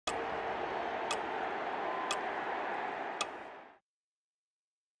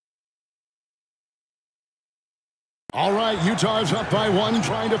All right, Utah's up by 1,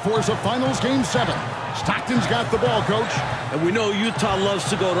 trying to force a finals game 7. Stockton's got the ball, coach. And we know Utah loves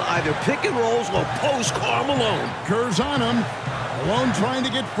to go to either pick and rolls or post Karl Malone. Kerr's on him. Malone trying to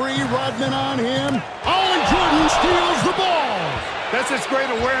get free. Rodman on him. Oh, and Jordan steals the ball. That's just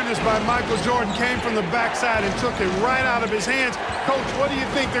great awareness by Michael Jordan. Came from the backside and took it right out of his hands. Coach, what do you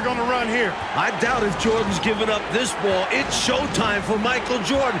think they're going to run here? I doubt if Jordan's giving up this ball. It's showtime for Michael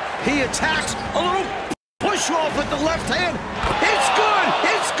Jordan. He attacks. A little push off with the left hand. It's good.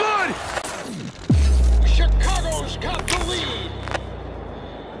 It's good. Chicago's got the lead.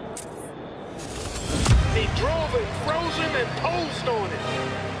 He drove it, froze him, and posed on it.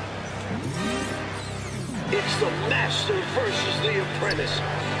 It's the master versus the apprentice.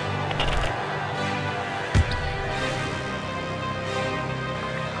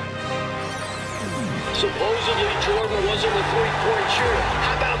 Supposedly, Jordan wasn't a three-point shooter.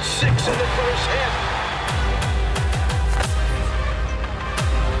 How about 6 in the first half?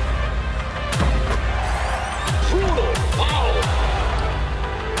 Brutal foul.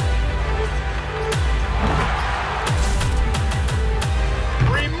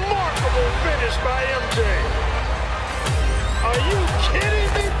 Remarkable finish by MJ. Are you kidding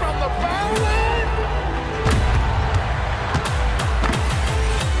me from the foul line?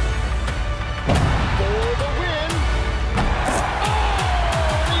 For the win. Oh,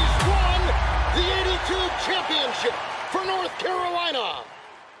 and he's won the '82 championship for North Carolina.